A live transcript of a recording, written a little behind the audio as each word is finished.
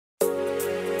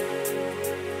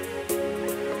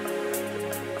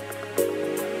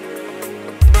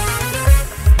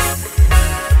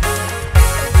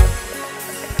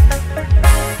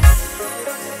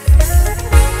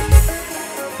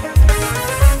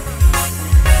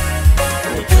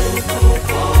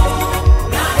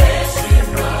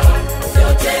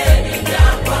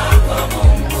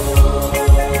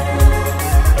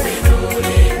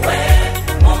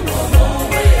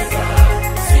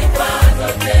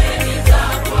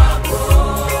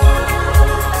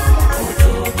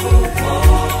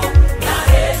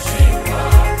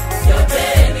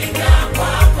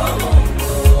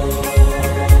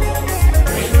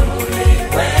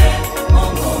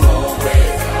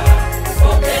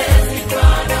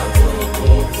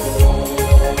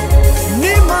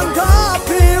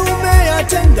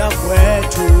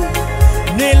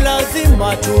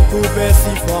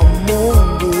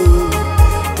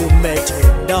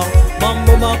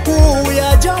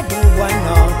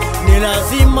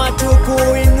lazima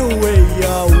tukuinue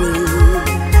Yawe.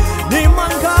 Ni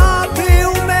mangapi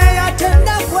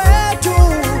umeyatenda kwetu,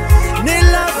 ni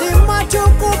lazima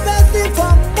tukupe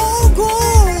sifa Mungu.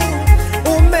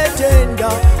 Umetenda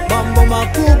mambo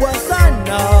makubwa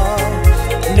sana,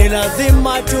 ni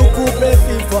lazima tukupe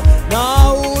sifa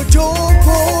na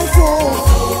utukufu.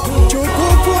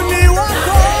 Utukufu ni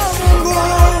wako Mungu.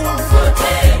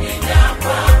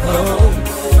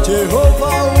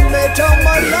 Jehova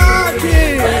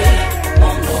umetamalaki,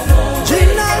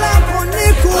 jina lako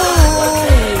ni kuu.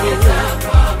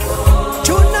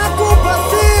 Tunakupa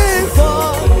sifa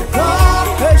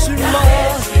kwa heshima,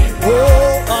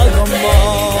 adhama.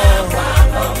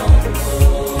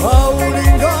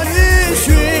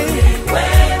 Haulinganishwi,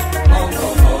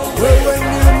 wewe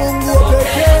ni Mungu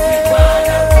pekee.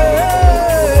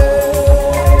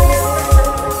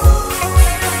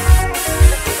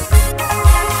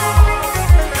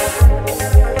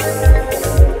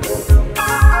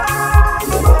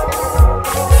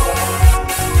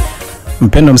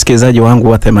 Mpendwa msikilizaji wangu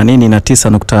wa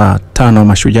 89.5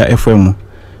 Mashujaa FM,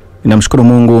 ninamshukuru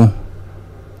Mungu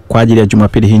kwa ajili ya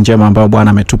Jumapili hii njema ambayo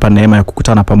Bwana ametupa neema ya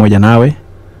kukutana pamoja nawe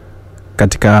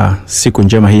katika siku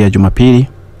njema hii ya Jumapili.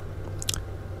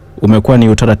 Umekuwa ni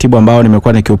utaratibu ambao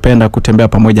nimekuwa nikiupenda kutembea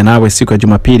pamoja nawe siku ya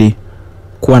Jumapili,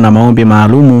 kuwa na maombi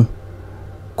maalumu,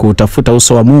 kutafuta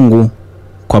uso wa Mungu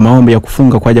kwa maombi ya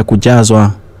kufunga kwa ajili ya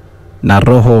kujazwa na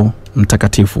Roho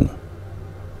Mtakatifu.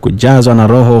 Kujazwa na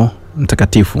Roho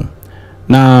Mtakatifu.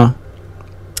 Na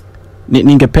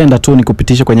ningependa tu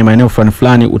nikupitishe kwenye maeneo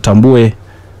fulani utambue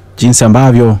jinsi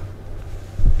ambavyo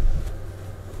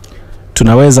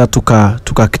tunaweza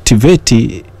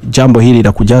tuka-activate jambo hili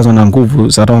la kujazwa na nguvu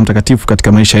za Roho Mtakatifu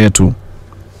katika maisha yetu.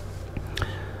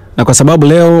 Na kwa sababu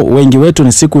leo wengi wetu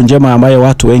ni siku njema ambayo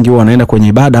watu wengi wanaenda kwenye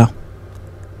ibada,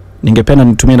 ningependa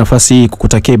nitumie nafasi hii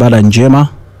kukutakia ibada njema,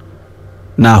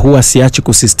 na huwa siachi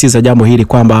kusisitiza jambo hili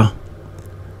kwamba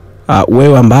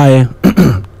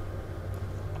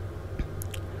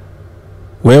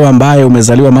wewe ambaye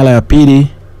umezaliwa mara ya pili,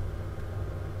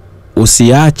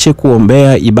 usiache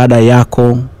kuombea ibada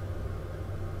yako,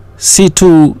 si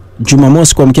tu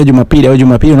Jumamosi kuamkia Jumapili au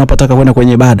Jumapili unapotaka kwenda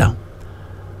kwenye ibada,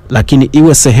 lakini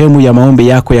iwe sehemu ya maombi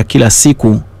yako ya kila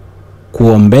siku,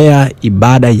 kuombea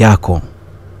ibada yako,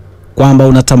 kwamba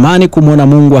unatamani kumuona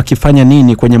Mungu akifanya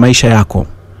nini kwenye maisha yako.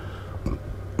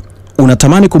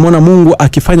 Unatamani kumuona Mungu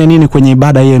akifanya nini kwenye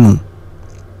ibada yenu.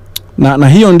 Na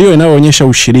hiyo ndio inayoonyesha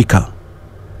ushirika.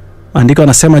 Maandiko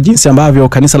yanasema jinsi ambavyo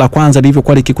kanisa la kwanza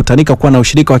lilivyokuwa likikutanika kuwa na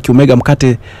ushirika wa kiumega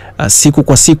mkate siku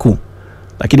kwa siku.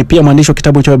 Lakini pia mwandishi wa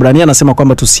kitabu cha Waebrania anasema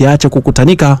kwamba tusiache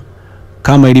kukutanika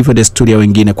kama ilivyo desturi ya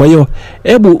wengine. Kwa hiyo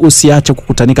hebu usiache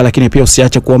kukutanika, lakini pia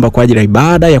usiache kuomba kwa ajili ya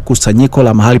ibada ya kusanyiko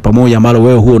la mahali pamoja ambalo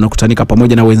wewe huo unakutanika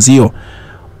pamoja na wenzio.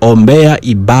 Ombea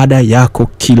ibada yako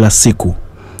kila siku.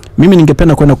 Mimi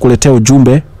ningependa kwenda kukuletea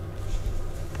ujumbe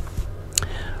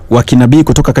wa kinabii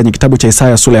kutoka kwenye kitabu cha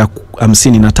Isaya sura ya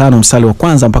 55 mstari wa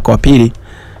kwanza mpaka wa pili,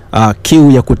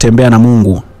 kiu ya kutembea na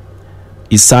Mungu.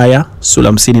 Isaya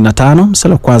sura 55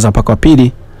 mstari wa kwanza mpaka wa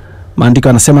pili, maandiko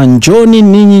yanasema, njoni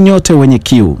ninyi nyote wenye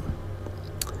kiu,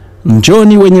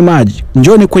 njoni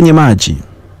kwenye maji.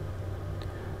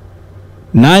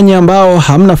 Nanyi ambao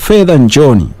hamna fedha,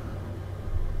 njoni,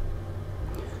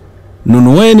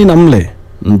 nunueni na mle.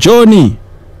 Njoni,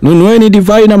 nunueni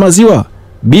divai na maziwa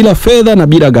bila fedha na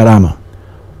bila gharama.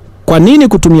 Kwa nini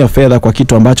kutumia fedha kwa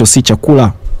kitu ambacho si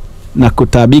chakula, na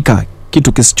kutaabika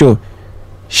kitu kisicho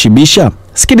shibisha?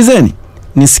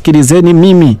 Nisikilizeni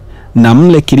mimi, na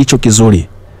mle kilicho kizuri,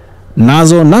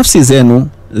 nazo nafsi zenu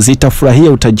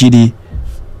zitafurahia utajiri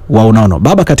wa unono.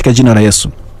 Baba, katika jina la Yesu,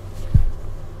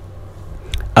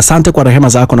 asante kwa rehema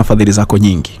zako na fadhili zako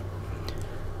nyingi.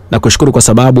 Na kushukuru kwa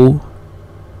sababu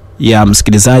ya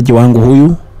msikilizaji wangu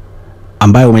huyu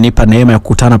ambaye umenipa neema ya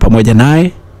kukutana pamoja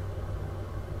naye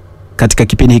katika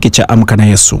kipindi hiki cha Amka na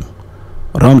Yesu.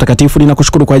 Roho Mtakatifu,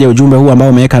 ninakushukuru kwa ajili ya ujumbe huu ambao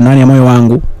umeweka ndani ya moyo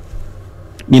wangu.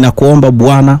 Ninakuomba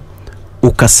Bwana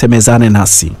ukasemezane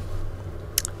nasi.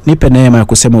 Nipe neema ya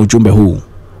kusema ujumbe huu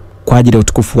kwa ajili ya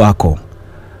utukufu wako,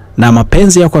 na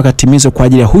mapenzi yako yakatimizwe kwa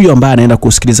ajili ya huyu ambaye anaenda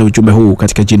kusikiliza ujumbe huu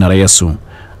katika jina la Yesu.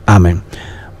 Amen.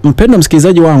 Mpendwa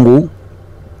msikilizaji wangu,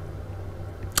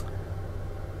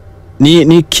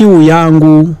 ni kiu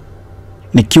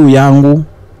yangu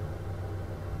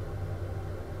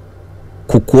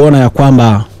kukuona ya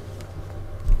kwamba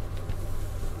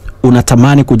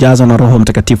unatamani kujazwa na Roho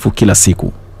Mtakatifu kila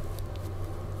siku.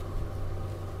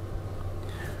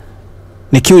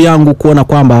 Ni kiu yangu kuona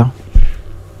kwamba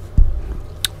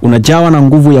unajawa na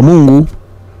nguvu ya Mungu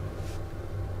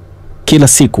kila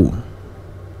siku.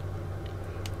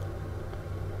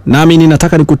 Nami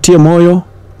ninataka nikutie moyo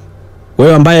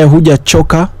wewe ambaye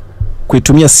hujachoka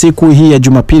kuitumia siku hii ya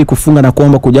Jumapili kufunga na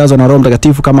kuomba kujazwa na Roho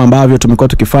Mtakatifu kama ambavyo tumekuwa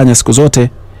tukifanya siku zote.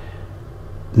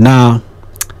 Na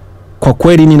kwa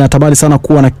kweli ninatamani sana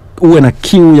uwe na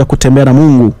kiu ya kutembea na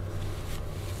Mungu.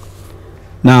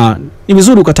 Na ni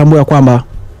vizuri ukatambua kwamba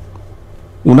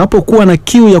unapokuwa na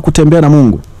kiu ya kutembea na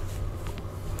Mungu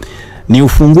ni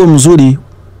ufunguo mzuri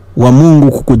wa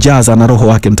Mungu kukujaza na Roho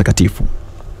wake Mtakatifu.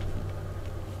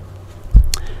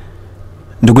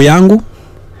 Ndugu yangu,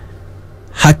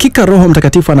 hakika Roho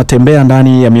Mtakatifu anatembea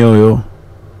ndani ya mioyo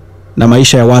na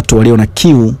maisha ya watu walio na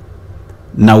kiu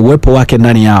na uwepo wake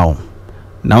ndani yao,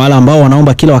 na wale ambao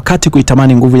wanaomba kila wakati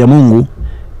kuitamani nguvu ya Mungu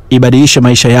ibadilishe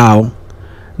maisha yao,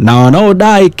 na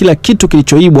wanaodai kila kitu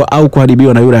kilichoibwa au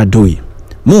kuharibiwa na yule adui.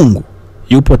 Mungu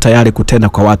yupo tayari kutenda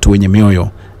kwa watu wenye mioyo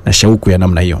na shauku ya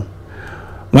namna hiyo.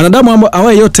 Mwanadamu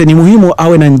awaye yote ni muhimu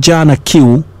awe na njaa na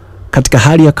kiu katika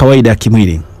hali ya kawaida ya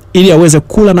kimwili, ili aweze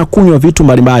kula na kunywa vitu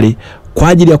mbalimbali kwa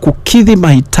ajili ya kukidhi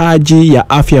mahitaji ya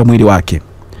afya ya mwili wake.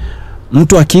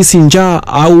 Mtu akihisi njaa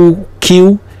au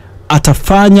kiu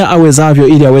atafanya awezavyo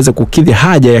ili aweze kukidhi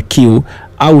haja ya kiu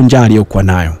au njaa aliyokuwa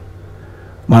nayo.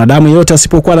 Mwanadamu yote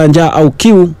asipokuwa na njaa au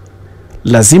kiu,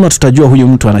 lazima tutajua huyu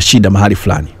mtu ana shida mahali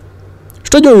fulani.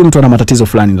 Tutajua huyu mtu ana matatizo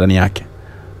fulani ndani yake.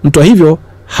 Mtu hivyo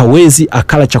hawezi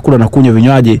akala chakula na kunywa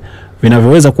vinywaji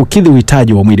vinavyoweza kukidhi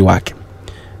uhitaji wa mwili wake.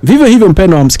 Vivyo hivyo,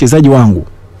 mpendwa wa msikilizaji wangu,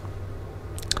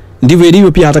 ndivyo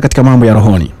ilivyo pia hata katika mambo ya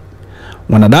rohoni.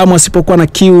 Mwanadamu asipokuwa na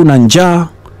kiu na njaa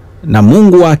na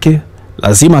Mungu wake,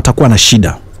 lazima atakuwa na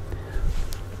shida.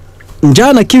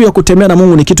 Njaa na kiu ya kutembea na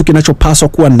Mungu ni kitu kinachopaswa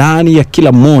kuwa ndani ya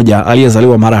kila mmoja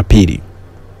aliyezaliwa mara ya pili.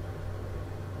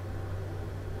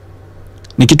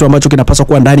 Ni kitu ambacho kinapaswa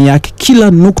kuwa ndani yake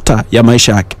kila nukta ya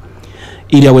maisha yake,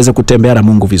 ili aweze kutembea na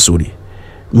Mungu vizuri.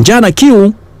 Njaa na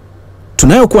kiu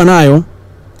tunayokuwa nayo,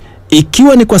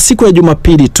 ikiwa ni kwa siku ya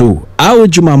Jumapili tu au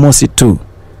Jumamosi tu,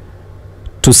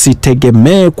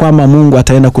 tusitegemee kwamba Mungu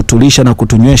ataenda kutulisha na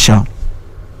kutunywesha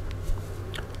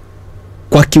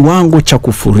kwa kiwango cha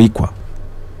kufurikwa.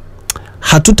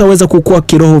 Hatutaweza kukua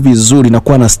kiroho vizuri na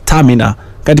kuwa na stamina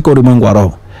katika ulimwengu wa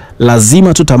roho.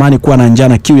 Lazima tutamani kuwa na njaa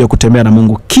na kiu ya kutembea na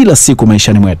Mungu kila siku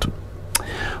maishani mwetu.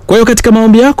 Kwa hiyo katika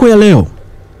maombi yako ya leo,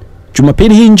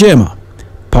 Jumapili hii njema,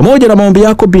 pamoja na maombi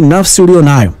yako binafsi ulio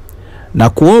nayo, na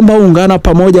kuomba ungana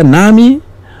pamoja nami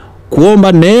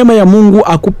kuomba neema ya Mungu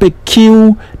akupe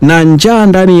kiu na njaa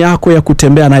ndani yako ya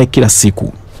kutembea naye kila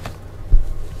siku.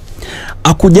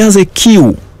 Akujaze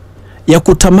kiu ya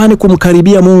kutamani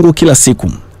kumkaribia Mungu kila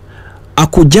siku.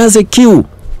 Akujaze kiu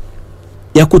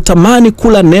ya kutamani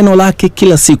kula neno lake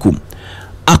kila siku.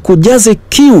 Akujaze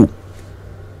kiu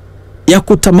ya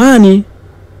kutamani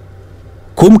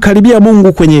kumkaribia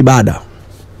Mungu kwenye ibada.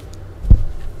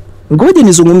 Ngoja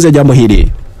nizungumze jambo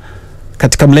hili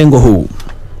katika mlengo huu.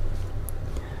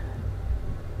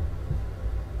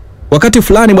 Wakati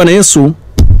fulani Bwana Yesu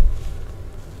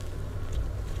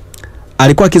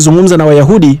alikuwa akizungumza na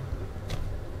Wayahudi.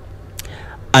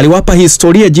 Aliwapa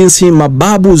historia jinsi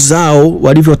mababu zao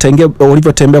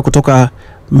walivyotembea kutoka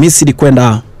Misri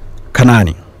kwenda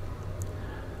Kanaani.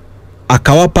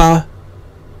 Akawapa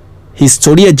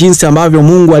historia jinsi ambavyo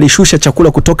Mungu alishusha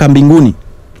chakula kutoka mbinguni.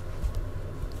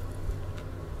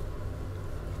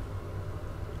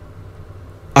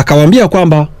 Akawaambia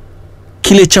kwamba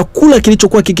kile chakula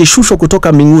kilichokuwa kikishushwa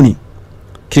kutoka mbinguni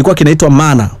kilikuwa kinaitwa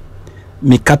mana,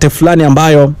 mikate fulani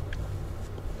ambayo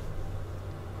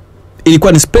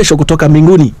ilikuwa ni special kutoka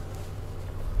mbinguni.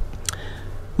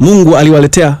 Mungu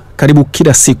aliwaletea karibu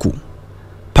kila siku,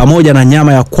 pamoja na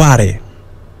nyama ya kware.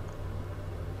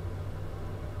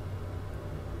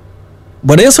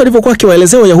 Bwana Yesu alipokuwa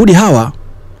akiwaelezea Wayahudi hawa,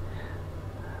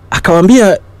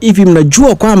 akawaambia, hivi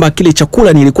mnajua kwamba kile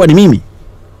chakula nilikuwa ni mimi?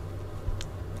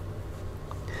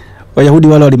 Wayahudi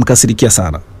wale walimkasirikia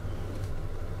sana.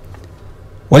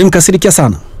 Walimkasirikia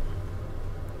sana.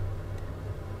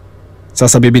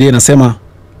 Sasa Biblia inasema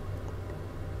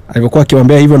alipokuwa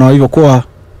akiwaambia hivyo na walivyokuwa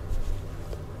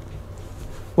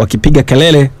wakipiga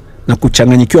kelele na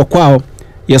kuchanganyikiwa kwao,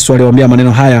 Yesu aliwaambia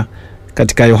maneno haya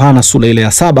katika Yohana sura ile ya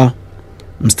 7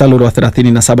 mstari wa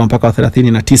 37 mpaka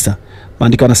 39.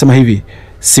 Maandiko yanasema hivi: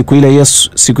 siku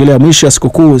ile ya mwisho ya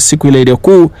sikukuu, siku ile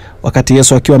iliyokuu, wakati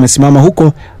Yesu akiwa amesimama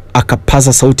huko,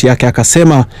 akapaza sauti yake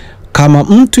akasema, kama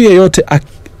mtu yeyote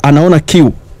anaona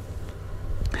kiu,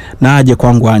 na aje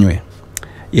kwangu anywe.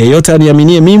 Yeyote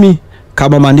aniaminie mimi,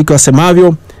 kama maandiko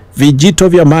yasemavyo, vijito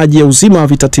vya maji ya uzima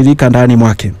vitatiririka ndani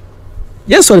mwake.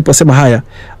 Yesu aliposema haya,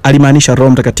 alimaanisha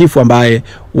Roho Mtakatifu ambaye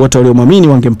wote waliomwamini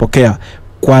wangempokea,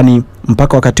 kwani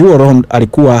mpaka wakati huo Roho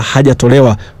alikuwa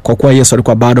hajatolewa, kwa kuwa Yesu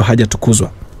alikuwa bado hajatukuzwa.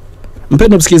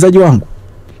 Mpendwa msikilizaji wangu,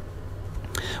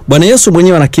 Bwana Yesu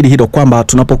mwenyewe anakiri hilo kwamba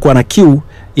tunapokuwa na kiu,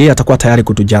 yeye atakuwa tayari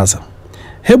kutujaza.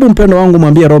 Hebu mpendwa wangu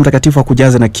mwambie Roho Mtakatifu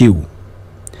akujaze na kiu.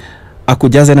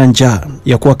 Akujaze na njaa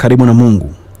ya kuwa karibu na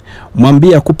Mungu.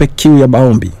 Mwambie akupe kiu ya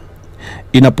maombi.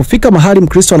 Inapofika mahali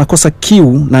Mkristo anakosa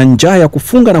kiu na njaa ya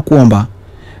kufunga na kuomba,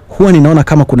 huwa ninaona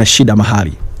kama kuna shida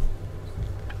mahali.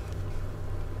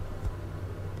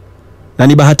 Na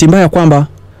ni bahati mbaya kwamba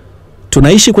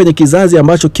tunaishi kwenye kizazi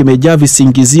ambacho kimejaa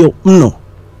visingizio mno.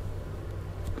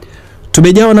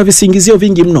 Tumejawa na visingizio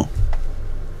vingi mno.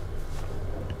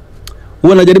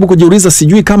 Huwa najaribu kujiuliza,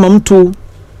 sijui kama mtu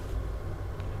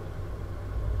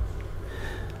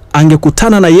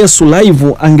angekutana na Yesu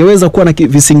live angeweza kuwa na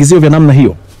visingizio vya namna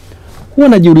hiyo. Huwa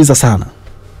najiuliza sana.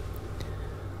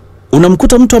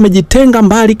 Unamkuta mtu amejitenga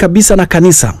mbali kabisa na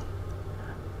kanisa.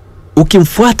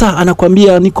 Ukimfuata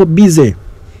anakuambia niko busy.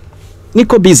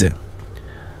 Niko busy.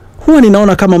 Huwa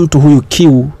ninaona kama mtu huyu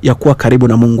kiu ya kuwa karibu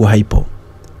na Mungu haipo.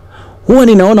 Huwa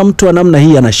ninaona mtu wa namna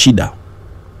hii ana shida.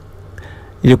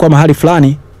 Ilikuwa mahali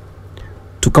fulani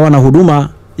tukawa na huduma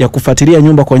ya kufuatilia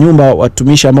nyumba kwa nyumba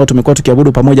watumishi ambao tumekuwa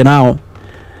tukiabudu pamoja nao.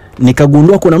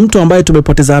 Nikagundua kuna mtu ambaye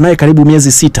tumepoteza naye karibu miezi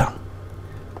 6.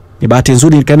 Ni bahati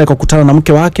nzuri nikaenda kukutana na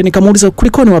mke wake, nikamuuliza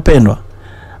kulikoni wapendwa?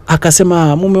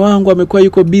 Akasema mume wangu amekuwa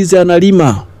yuko busy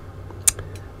analima.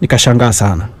 Nikashangaa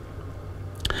sana.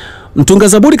 Mtunga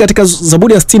Zaburi katika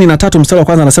Zaburi ya 63 mstari wa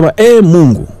kwanza anasema,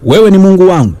 Mungu, wewe ni Mungu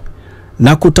wangu,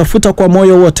 na kutafuta kwa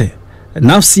moyo wote.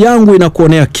 Nafsi yangu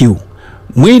inakuonea kiu.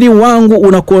 Mwili wangu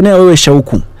unakuonea wewe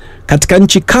shauku. Katika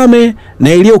nchi kame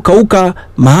na iliyokauka,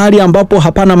 mahali ambapo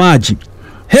hapana maji.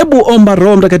 Hebu omba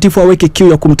Roho Mtakatifu aweke kiu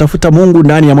ya kumtafuta Mungu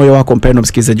ndani ya moyo wako mpendwa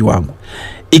msikilizaji wangu.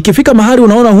 Ikifika mahali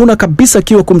unaona huna kabisa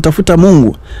kiu ya kumtafuta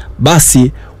Mungu,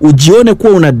 basi ujione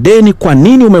kuwa una deni. Kwa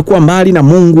nini umekuwa mbali na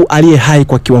Mungu aliye hai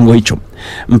kwa kiwango hicho?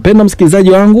 Mpendwa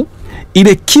msikilizaji wangu,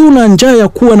 ile kiu na njaa ya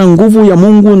kuwa na nguvu ya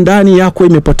Mungu ndani yako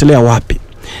imepotelea wapi?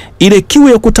 Ile kiu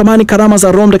ya kutamani karama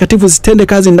za Roho Mtakatifu zitende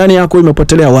kazi ndani yako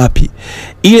imepotelea wapi?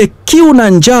 Ile kiu na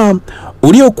njaa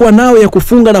uliokuwa nao ya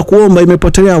kufunga na kuomba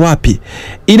imepotelea wapi?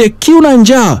 Ile kiu na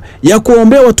njaa ya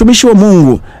kuombea watumishi wa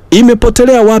Mungu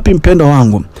imepotelea wapi mpendwa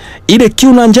wangu? Ile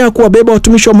kiu na njaa kuwabeba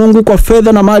watumishi wa Mungu kwa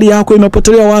fedha na mali yako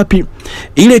imepotelea wapi?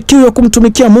 Ile kiu ya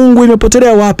kumtumikia Mungu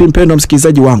imepotelea wapi mpendwa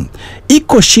msikilizaji wangu?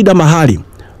 Iko shida mahali.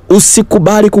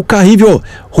 Usikubali kukaa hivyo.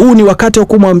 Huu ni wakati wa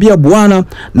kumwambia Bwana,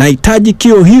 nahitaji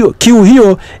kiu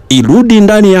hiyo irudi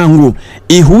ndani yangu,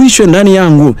 ihuishwe ndani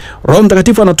yangu. Roho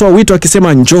Mtakatifu anatoa wito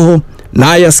akisema njoo,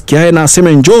 naye asikiaye na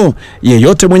aseme njoo.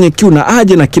 Yeyote mwenye kiu na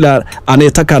aje, na kila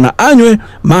anayetaka na anywe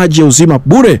maji ya uzima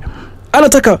bure.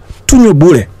 Anataka tunywe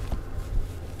bure.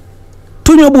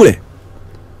 Tunywe bure.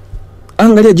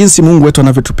 Angalia jinsi Mungu wetu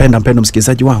anavyotupenda mpendwa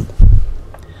msikilizaji wangu.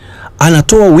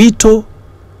 Anatoa wito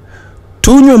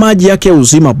tunywe maji yake ya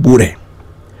uzima bure.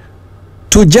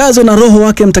 Tujaze na Roho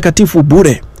wake Mtakatifu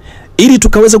bure, ili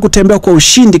tukaweze kutembea kwa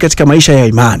ushindi katika maisha ya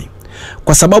imani.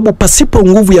 Kwa sababu pasipo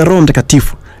nguvu ya Roho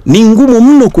Mtakatifu ni ngumu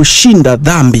mno kushinda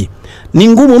dhambi. Ni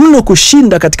ngumu mno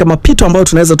kushinda katika mapito ambayo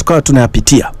tunaweza tukawa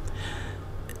tunayapitia.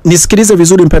 Nisikilize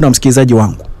vizuri mpendwa msikilizaji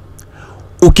wangu.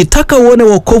 Ukitaka uone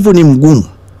wokovu ni mgumu,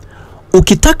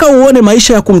 ukitaka uone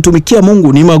maisha ya kumtumikia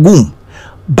Mungu ni magumu,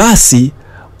 basi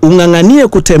unganganie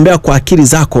kutembea kwa akili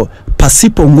zako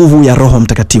pasipo nguvu ya Roho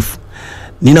Mtakatifu.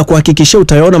 Ninakuhakikishia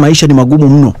utayaona maisha ni magumu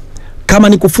mno. Kama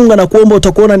ni kufunga na kuomba,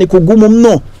 utakuona ni kugumu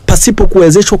mno pasipo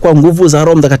kuwezeshwa kwa nguvu za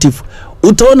Roho Mtakatifu.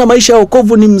 Utaona maisha ya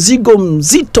wokovu ni mzigo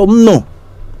mzito mno.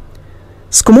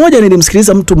 Siku moja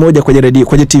nilimsikiliza mtu mmoja kwenye redio,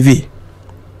 kwenye TV.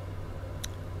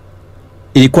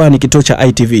 Ilikuwa ni kituo cha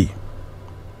ITV.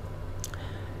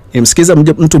 Nilimsikiliza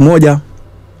mtu mmoja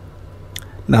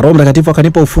na Roho Mtakatifu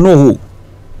akanipa ufunuo huu.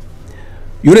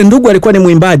 Yule ndugu alikuwa ni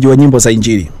mwimbaji wa nyimbo za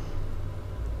Injili.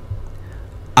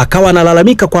 Akawa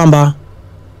analalamika kwamba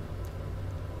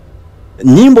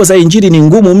nyimbo za Injili ni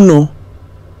ngumu mno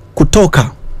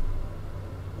kutoka.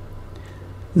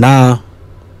 Na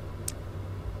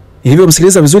hivyo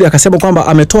msikiliza vizuri, akasema kwamba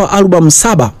ametoa album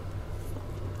 7,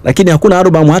 lakini hakuna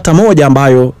album hata moja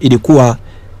ambayo ilikuwa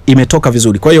imetoka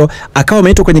vizuri. Kwa hiyo akawa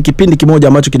ameitwa kwenye kipindi kimoja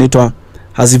ambacho kinaitwa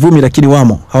Hazivumi lakini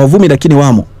wamo, hawavumi lakini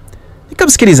wamo.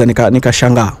 Nikamsikiliza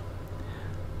nikashangaa.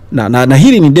 Na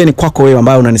hili ni deni kwako wewe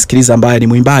ambaye unanisikiliza, ambaye ni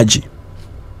mwimbaji.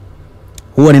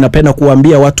 Huwa ninapenda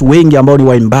kuambia watu wengi ambao ni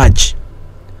waimbaji,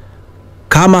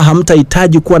 kama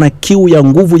hamtahitaji kuwa na kiu ya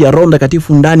nguvu ya Roho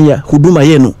Mtakatifu ndani ya huduma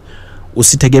yenu,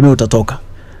 usitegemee utatoka.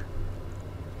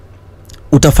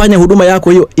 Utafanya huduma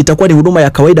yako hiyo itakuwa ni huduma ya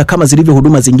kawaida kama zilivyo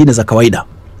huduma zingine za kawaida.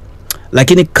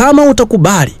 Lakini kama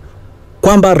utakubali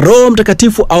kwamba Roho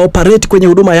Mtakatifu aoperate kwenye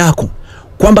huduma yako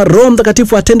kwamba Roho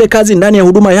Mtakatifu atende kazi ndani ya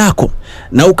huduma yako,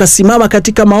 na ukasimama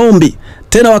katika maombi,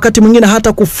 tena wakati mwingine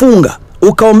hata kufunga,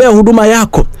 ukaombea huduma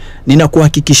yako,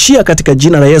 ninakuhakikishia katika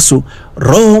jina la Yesu,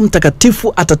 Roho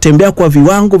Mtakatifu atatembea kwa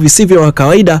viwango visivyo vya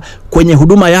kawaida kwenye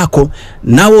huduma yako,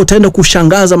 nawe utaenda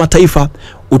kushangaza mataifa,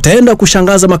 utaenda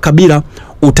kushangaza makabila,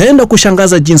 utaenda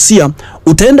kushangaza jinsia,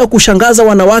 utaenda kushangaza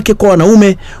wanawake kwa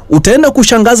wanaume, utaenda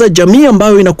kushangaza jamii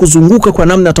ambayo inakuzunguka kwa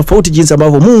namna tofauti, jinsi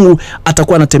ambavyo Mungu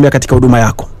atakuwa anatembea katika huduma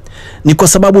yako. Ni kwa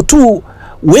sababu tu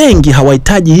wengi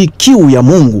hawahitaji hii kiu ya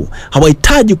Mungu,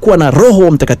 hawahitaji kuwa na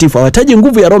Roho Mtakatifu, hawahitaji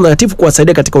nguvu ya Roho Mtakatifu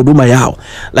kuwasaidia katika huduma yao.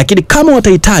 Lakini kama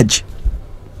watahitaji,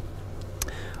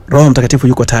 Roho Mtakatifu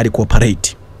yuko tayari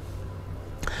kuoperate.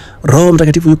 Roho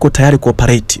Mtakatifu yuko tayari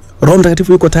kuoperate. Roho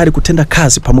Mtakatifu yuko tayari kutenda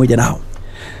kazi pamoja nao.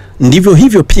 Ndivyo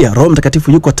hivyo pia Roho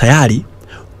Mtakatifu yuko tayari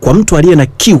kwa mtu aliye na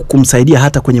kiu kumsaidia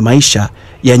hata kwenye maisha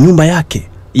ya nyumba yake,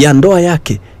 ya ndoa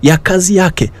yake, ya kazi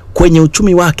yake, kwenye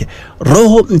uchumi wake.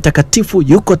 Roho Mtakatifu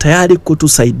yuko tayari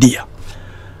kutusaidia.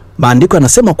 Maandiko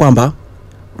yanasema kwamba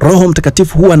Roho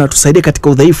Mtakatifu huwa anatusaidia katika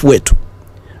udhaifu wetu.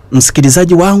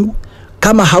 Msikilizaji wangu,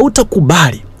 kama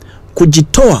hautakubali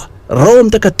kujitoa, Roho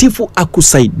Mtakatifu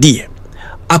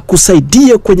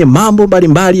akusaidie kwenye mambo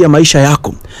mbalimbali ya maisha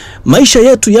yako. Maisha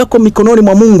yetu yako mikononi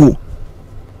mwa Mungu.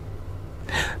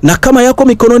 Na kama yako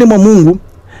mikononi mwa Mungu,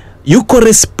 yuko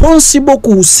responsible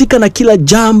kuhusika na kila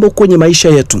jambo kwenye maisha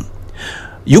yetu.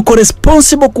 Yuko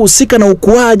responsible kuhusika na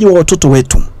ukuaji wa watoto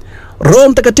wetu. Roho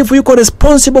Mtakatifu yuko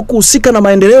responsible kuhusika na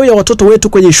maendeleo ya watoto wetu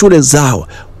kwenye shule zao,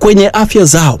 kwenye afya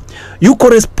zao. Yuko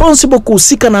responsible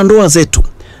kuhusika na ndoa zetu.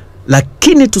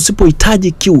 Lakini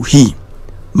tusipohitaji kiu hii,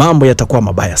 mambo yatakuwa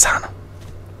mabaya sana.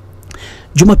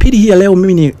 Jumapili hii ya leo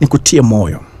mimi nikutie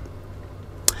moyo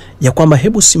ya kwamba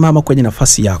hebu simama kwenye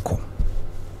nafasi yako.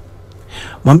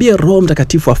 Mwambie Roho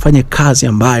Mtakatifu afanye kazi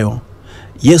ambayo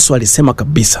Yesu alisema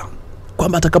kabisa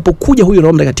kwamba atakapokuja huyu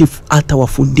Roho Mtakatifu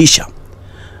atawafundisha,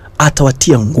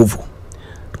 atawatia nguvu.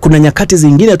 Kuna nyakati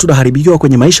zingine tunaharibikiwa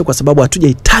kwenye maisha kwa sababu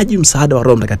hatujahitaji msaada wa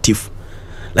Roho Mtakatifu.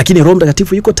 Lakini Roho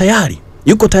Mtakatifu yuko tayari.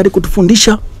 Yuko tayari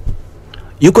kutufundisha,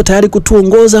 yuko tayari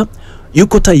kutuongoza,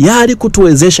 yuko tayari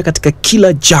kutuwezesha katika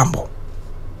kila jambo.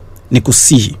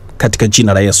 Nikusihi katika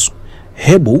jina la Yesu,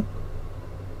 hebu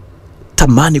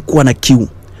tamani kuwa na kiu,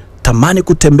 tamani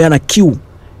kutembea na kiu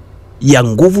ya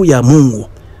nguvu ya Mungu,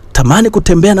 tamani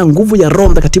kutembea na nguvu ya Roho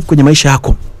Mtakatifu kwenye maisha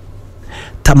yako,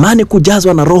 tamani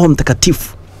kujazwa na Roho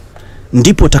Mtakatifu,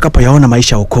 ndipo utakapoyaona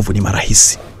maisha ya wokovu ni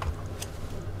marahisi.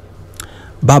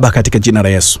 Baba, katika jina la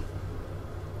Yesu,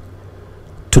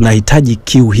 tunahitaji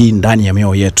kiu hii ndani ya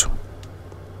mioyo yetu.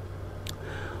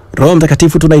 Roho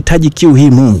Mtakatifu, tunahitaji kiu hii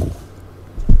Mungu.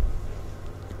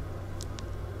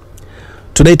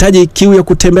 Tunahitaji kiu ya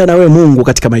kutembea na wewe Mungu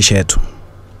katika maisha yetu.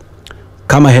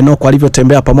 Kama Henoko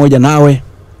alivyotembea pamoja nawe,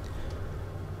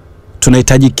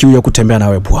 tunahitaji kiu ya kutembea na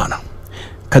wewe Bwana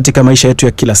katika maisha yetu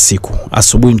ya kila siku.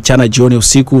 Asubuhi, mchana, jioni,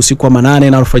 usiku wa manane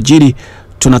na alfajiri,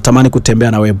 tunatamani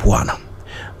kutembea na wewe Bwana.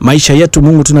 Maisha yetu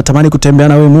Mungu, tunatamani kutembea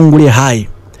na wewe Mungu aliye hai,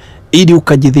 ili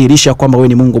ukajidhihirisha kwamba wewe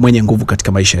ni Mungu mwenye nguvu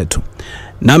katika maisha yetu.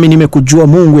 Nami nimekujua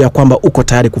Mungu ya kwamba uko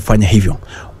tayari kufanya hivyo.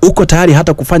 Uko tayari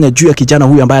hata kufanya juu ya kijana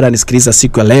huyu ambaye ananisikiliza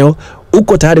siku ya leo.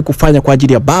 Uko tayari kufanya kwa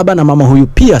ajili ya baba na mama huyu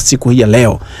pia siku hii ya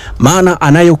leo. Maana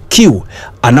anayo kiu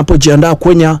anapojiandaa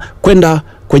kwenda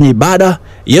kwenye ibada.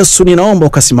 Yesu, ninaomba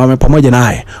ukasimame pamoja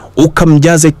naye,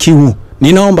 ukamjaze kiu.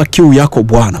 Ninaomba kiu yako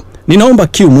Bwana. Ninaomba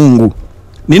kiu Mungu.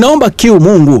 Ninaomba kiu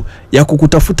Mungu ya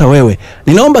kukutafuta wewe.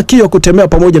 Ninaomba kiu ya kutembea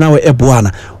pamoja nawe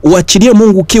Bwana. Uachilie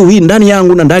Mungu kiu hii ndani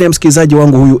yangu na ndani ya msikilizaji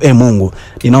wangu huyu Mungu.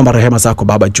 Ninaomba rehema zako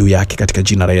Baba juu yake katika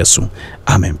jina la Yesu.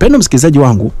 Amen. Mpendwa msikilizaji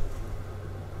wangu,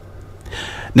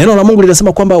 neno la Mungu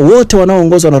linasema kwamba wote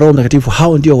wanaoongozwa na Roho Mtakatifu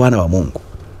hao ndio wana wa Mungu.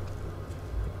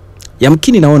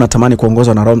 Yamkini nawe unatamani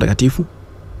kuongozwa na Roho Mtakatifu.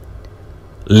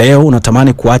 Leo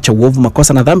unatamani kuacha uovu,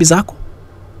 makosa na dhambi zako,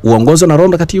 uongozwe na Roho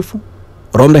Mtakatifu.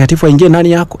 Roho Mtakatifu aingie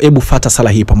ndani yako. Hebu fuata sala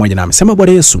hii pamoja nami. Sema: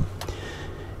 Bwana Yesu,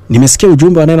 nimesikia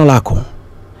ujumbe wa neno lako.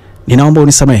 Ninaomba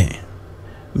unisamehe.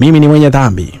 Mimi ni mwenye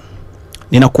dhambi.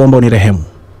 Ninakuomba unirehemu.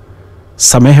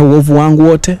 Samehe uovu wangu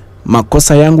wote,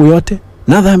 makosa yangu yote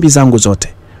na dhambi zangu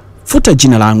zote. Futa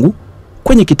jina langu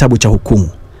kwenye kitabu cha hukumu.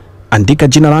 Andika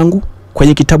jina langu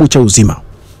kwenye kitabu cha uzima.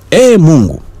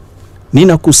 Mungu,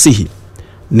 ninakusihi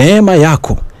neema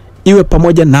yako iwe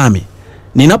pamoja nami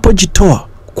ninapojitoa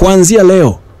kuanzia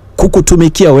leo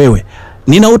kukutumikia wewe.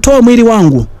 Ninautoa mwili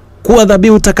wangu kuwa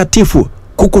dhabihu takatifu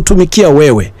kukutumikia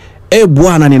wewe.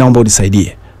 Bwana, ninaomba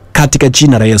unisaidie katika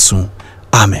jina la Yesu.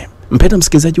 Amen. Mpendwa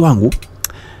msikilizaji wangu,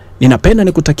 ninapenda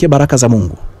nikutakia baraka za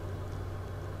Mungu.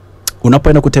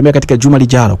 unapoenda kutembea katika juma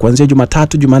lijalo, kuanzia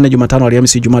Jumatatu, Jumanne, Jumatano,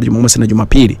 Alhamisi, Ijumaa, Jumamosi na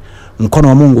Jumapili, mkono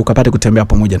wa Mungu ukapate kutembea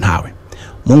pamoja nawe.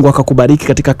 Mungu akakubariki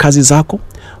katika kazi zako.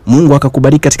 Mungu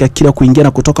akakubariki katika kila kuingia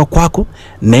na kutoka kwako.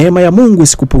 Neema ya Mungu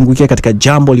isikupungukie katika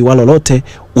jambo liwalo lote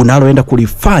unaloenda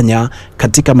kulifanya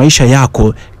katika maisha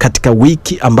yako katika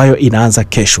wiki ambayo inaanza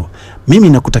kesho. Mimi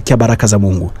nakutakia baraka za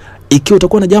Mungu. Ikiwa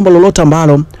utakuwa na jambo lolote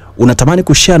ambalo unatamani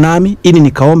kushare nami ili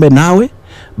nikaombe nawe,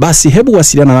 basi hebu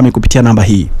wasiliana nami kupitia namba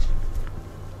hii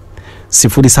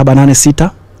 0786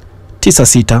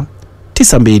 96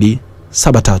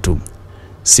 9273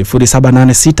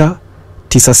 0786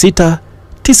 96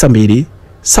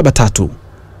 9273.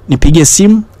 Nipigie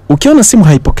simu. Ukiona simu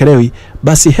haipokelewi,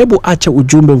 basi hebu acha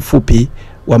ujumbe mfupi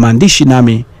wa maandishi,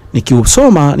 nami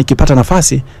nikiusoma, nikipata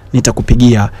nafasi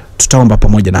nitakupigia, tutaomba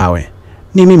pamoja nawe.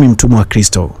 Ni mimi mtumwa wa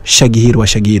Kristo, Shagihilu wa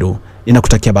Shagihilu.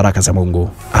 Ninakutakia baraka za Mungu.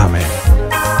 Amen.